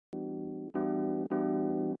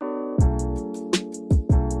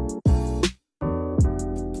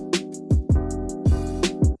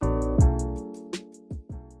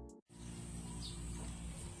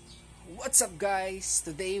What's up guys?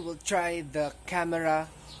 Today we'll try the camera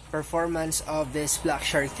performance of this Black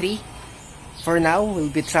Shark 3. For now, we'll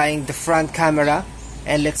be trying the front camera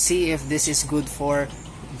and let's see if this is good for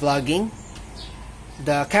vlogging.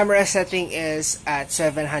 The camera setting is at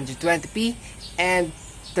 720p and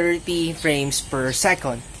 30 frames per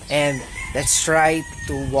second. And let's try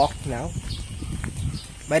to walk now.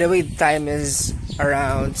 By the way, the time is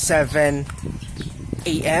around 7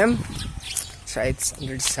 a.m. Try it's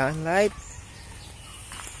under the sunlight,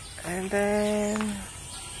 and then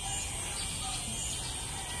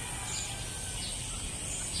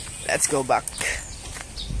let's go back.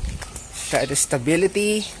 Try the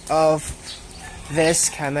stability of this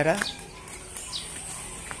camera,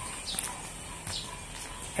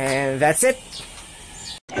 and that's it.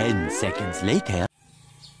 10 seconds later.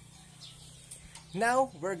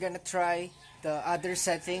 Now we're gonna try the other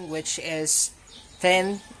setting, which is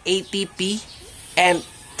 1080p and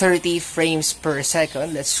 30 frames per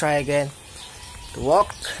second. Let's try again to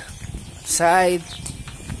walk outside,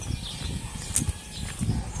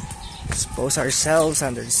 expose ourselves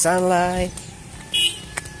under the sunlight,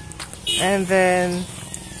 and then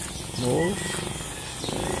move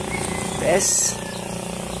this,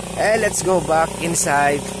 and let's go back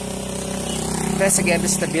inside. Test again the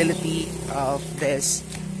stability of this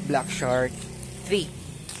Black Shark 3.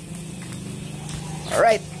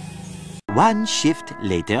 Alright. One shift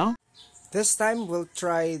later. This time we'll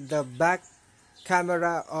try the back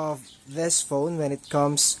camera of this phone when it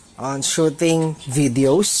comes on shooting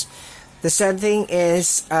videos. The setting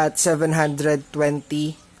is at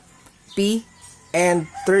 720p and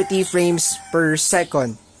 30 frames per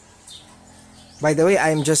second. By the way,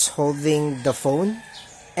 I'm just holding the phone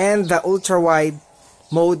and the ultra wide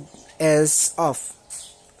mode is off.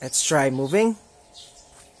 Let's try moving.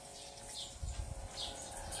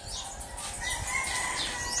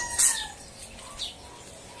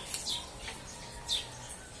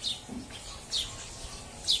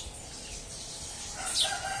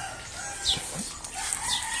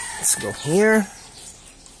 Let's go here.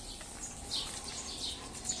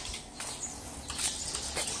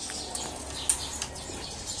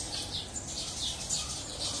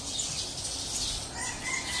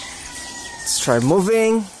 Let's try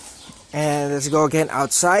moving, and let's go again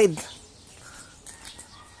outside.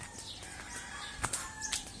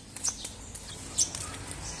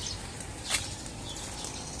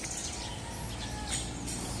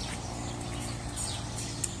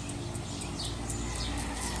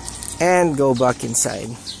 And go back inside.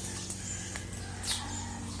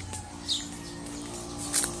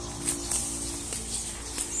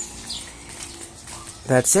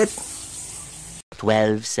 That's it.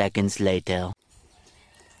 12 seconds later.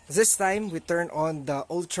 This time we turn on the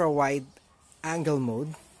ultra wide angle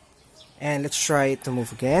mode, and let's try to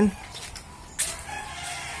move again.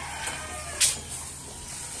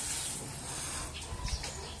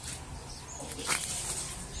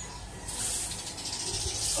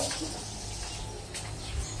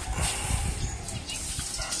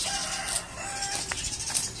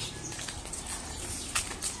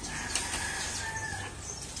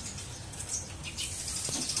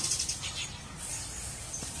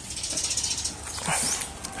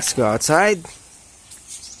 Let's go outside.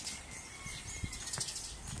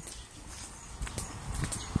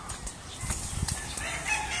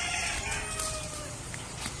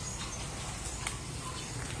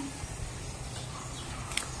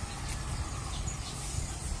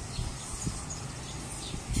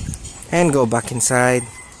 And go back inside.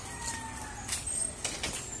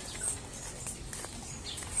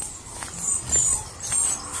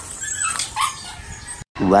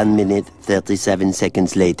 One minute, 37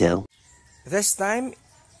 seconds later. This time,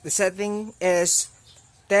 the setting is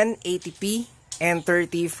 1080p and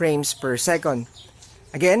 30 frames per second.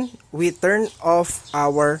 Again, we turn off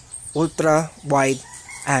our ultra wide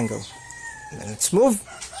angle. Let's move.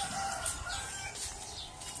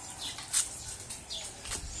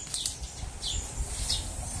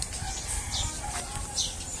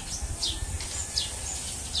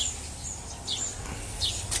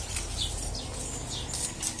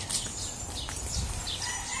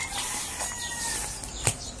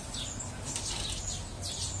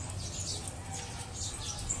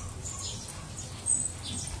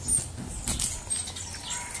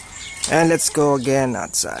 And let's go again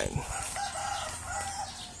outside.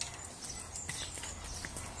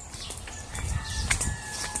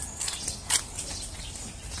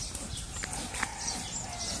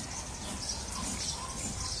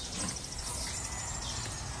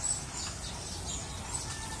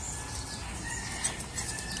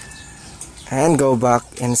 And go back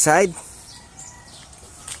inside.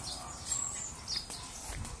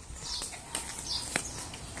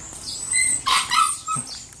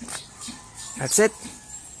 That's it.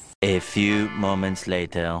 A few moments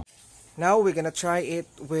later. Now we're gonna try it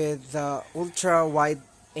with the ultra wide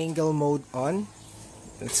angle mode on.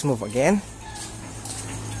 Let's move again.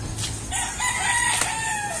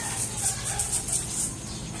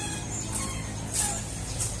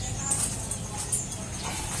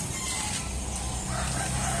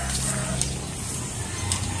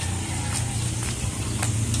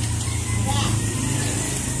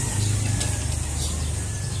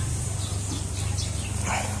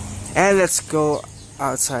 And let's go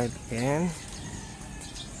outside again.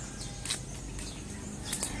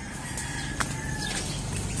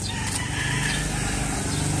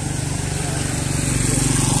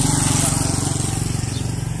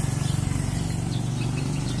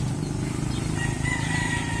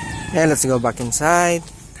 And let's go back inside.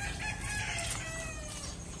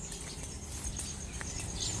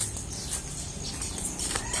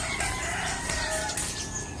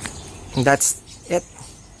 And that's it.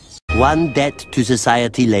 One debt to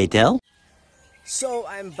society later. So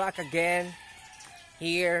I'm back again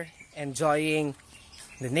here enjoying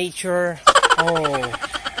the nature. Oh.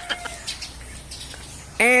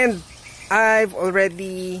 And I've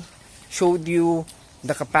already showed you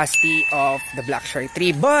the capacity of the Black Shark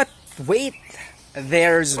 3, but wait,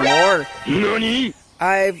 there's more. Nani?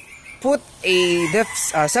 I've put a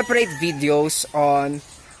separate videos on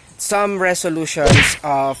some resolutions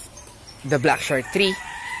of the Black Shark 3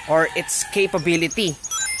 or its capability.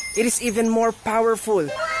 It is even more powerful.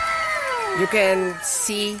 You can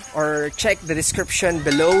see or check the description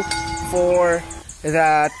below for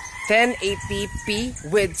the 1080p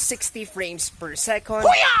with 60 frames per second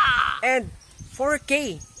and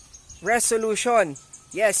 4K resolution.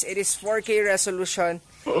 Yes, it is 4K resolution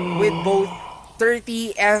with both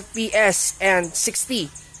 30 FPS and 60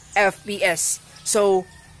 FPS. So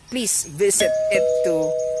please visit it to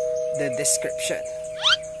the description.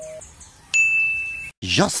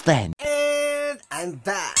 Just then. And I'm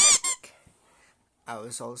back. I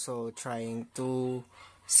was also trying to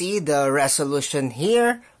see the resolution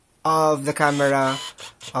here of the camera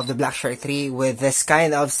of the Black Shark 3 with this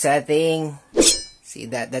kind of setting. See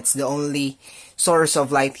that's the only source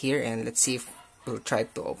of light here, and let's see if we'll try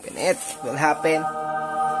to open it. It will happen.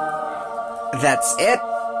 That's it.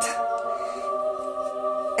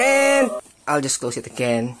 And I'll just close it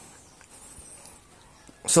again.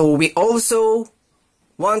 So we also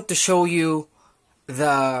want to show you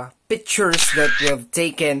the pictures that we have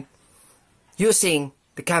taken using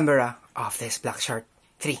the camera of this Black Shark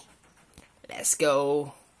 3. Let's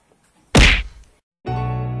go.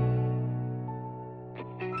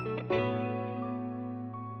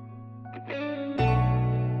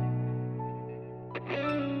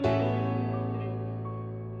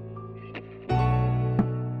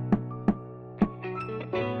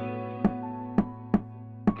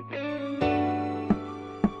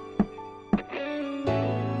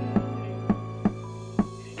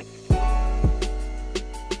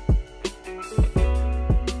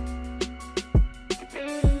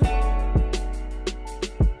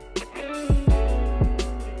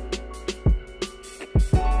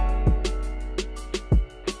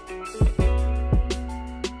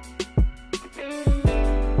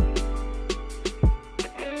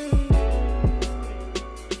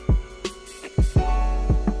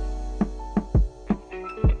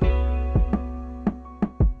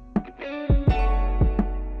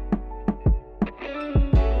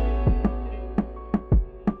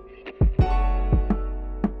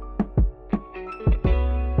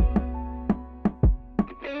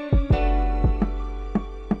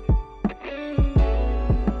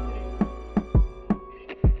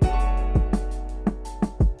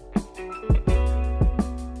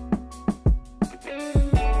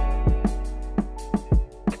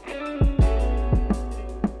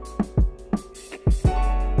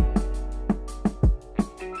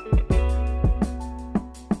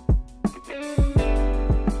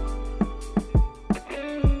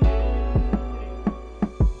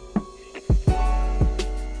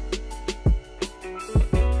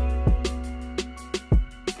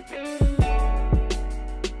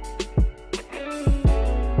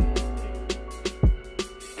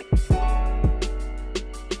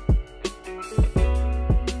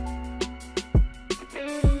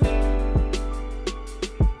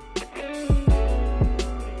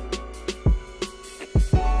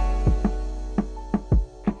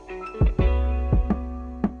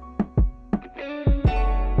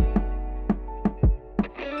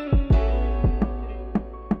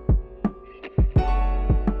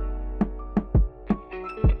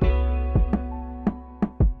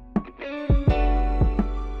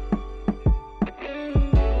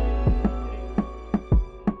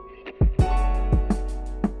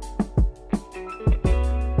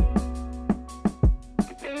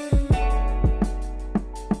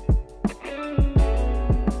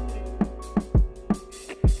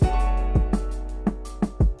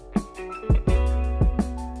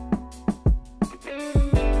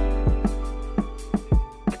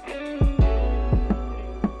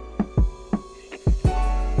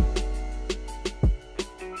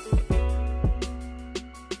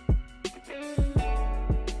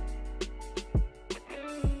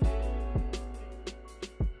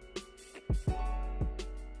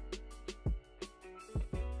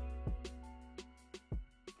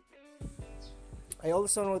 I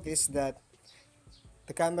also noticed that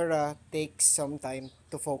the camera takes some time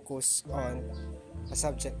to focus on a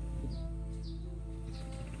subject.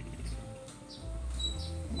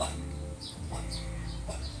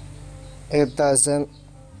 It doesn't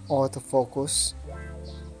autofocus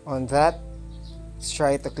on that. Let's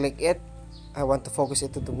try to click it. I want to focus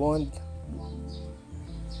it to the wound.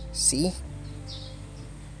 See?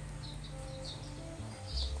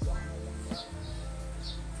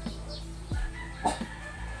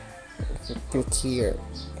 If you click here,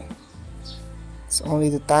 it's only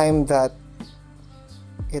the time that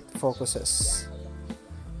it focuses.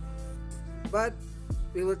 But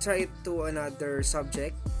we will try it to another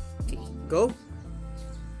subject. Okay, go.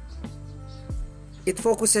 It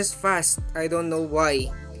focuses fast. I don't know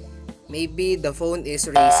why. Maybe the phone is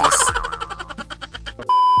racist.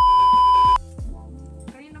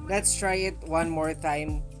 Let's try it one more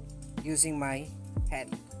time using my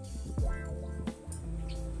hand.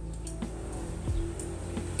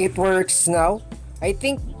 It works now. I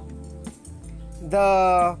think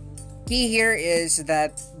the key here is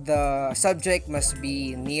that the subject must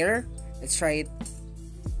be near. Let's try it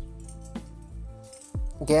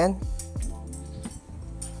again.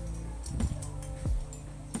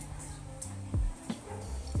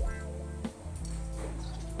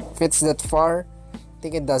 If it's that far, I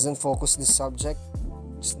think it doesn't focus the subject.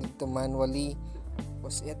 Just need to manually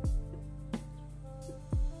focus it.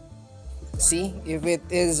 See, if it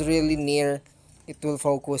is really near, it will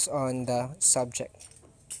focus on the subject.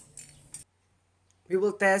 We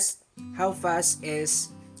will test how fast is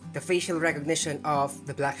the facial recognition of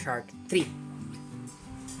the Black Shark 3.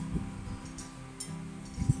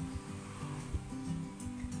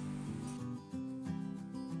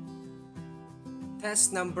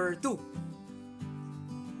 Test number 2.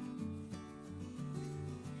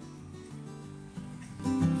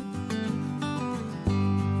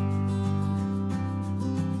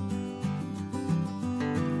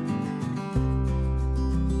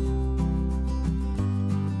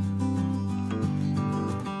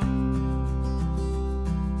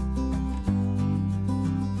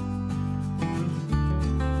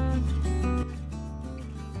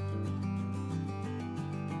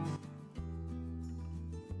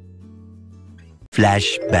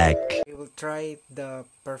 Flashback. We will try the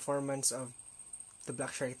performance of the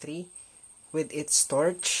Black Shark 3 with its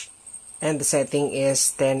torch, and the setting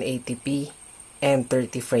is 1080p and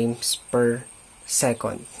 30 frames per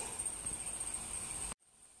second.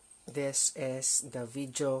 This is the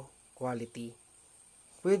video quality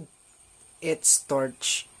with its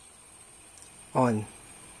torch on.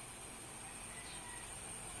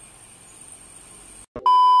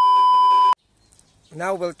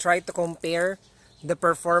 Now we'll try to compare the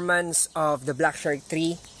performance of the Black Shark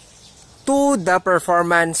 3 to the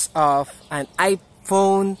performance of an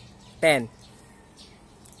iPhone 10.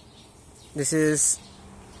 This is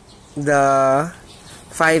the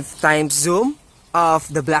 5 times zoom of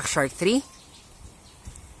the Black Shark 3.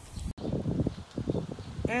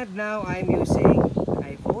 And now I'm using an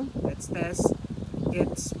iPhone. Let's test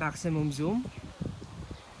its maximum zoom.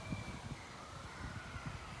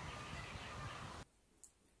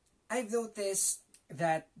 I've noticed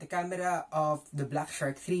that the camera of the Black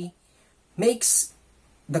Shark 3 makes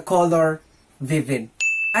the color vivid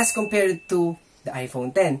as compared to the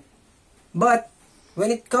iPhone 10. But when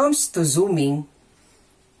it comes to zooming,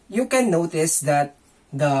 you can notice that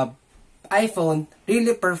the iPhone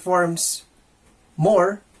really performs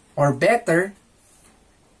more or better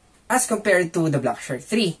as compared to the Black Shark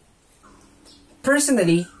 3.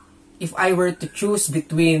 Personally, if I were to choose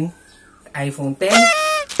between the iPhone 10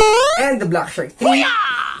 and the Black Shark 3,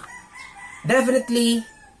 definitely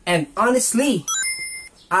and honestly,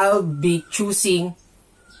 I'll be choosing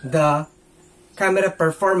the camera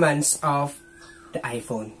performance of the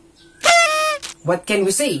iPhone. What can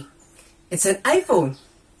we say? It's an iPhone,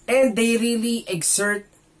 and they really exert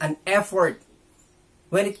an effort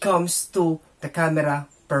when it comes to the camera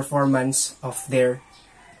performance of their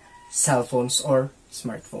cell phones or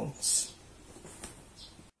smartphones.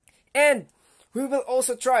 And we will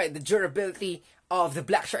also try the durability of the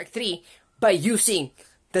Black Shark 3 by using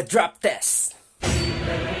the drop test.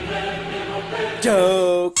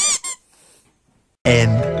 Joke!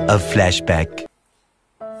 End of flashback.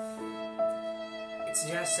 It's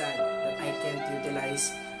just sad that I can't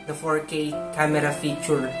utilize the 4K camera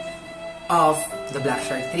feature of the Black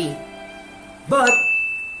Shark 3. But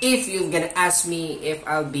if you're gonna ask me if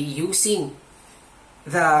I'll be using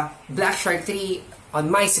the Black Shark 3 on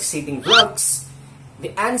my succeeding vlogs,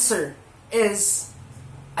 the answer is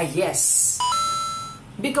a yes.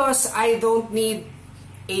 Because I don't need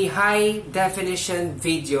a high definition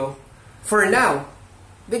video for now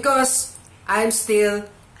because I'm still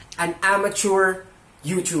an amateur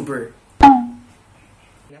YouTuber.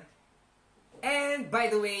 And by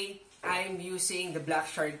the way, I'm using the Black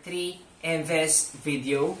Shark 3 in this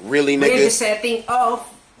video. Really, nigga? With the setting of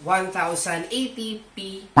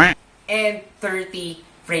 1080p and 30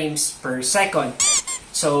 frames per second.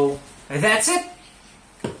 So that's it.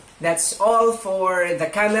 That's all for the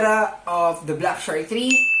camera of the Black Shark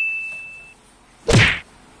 3.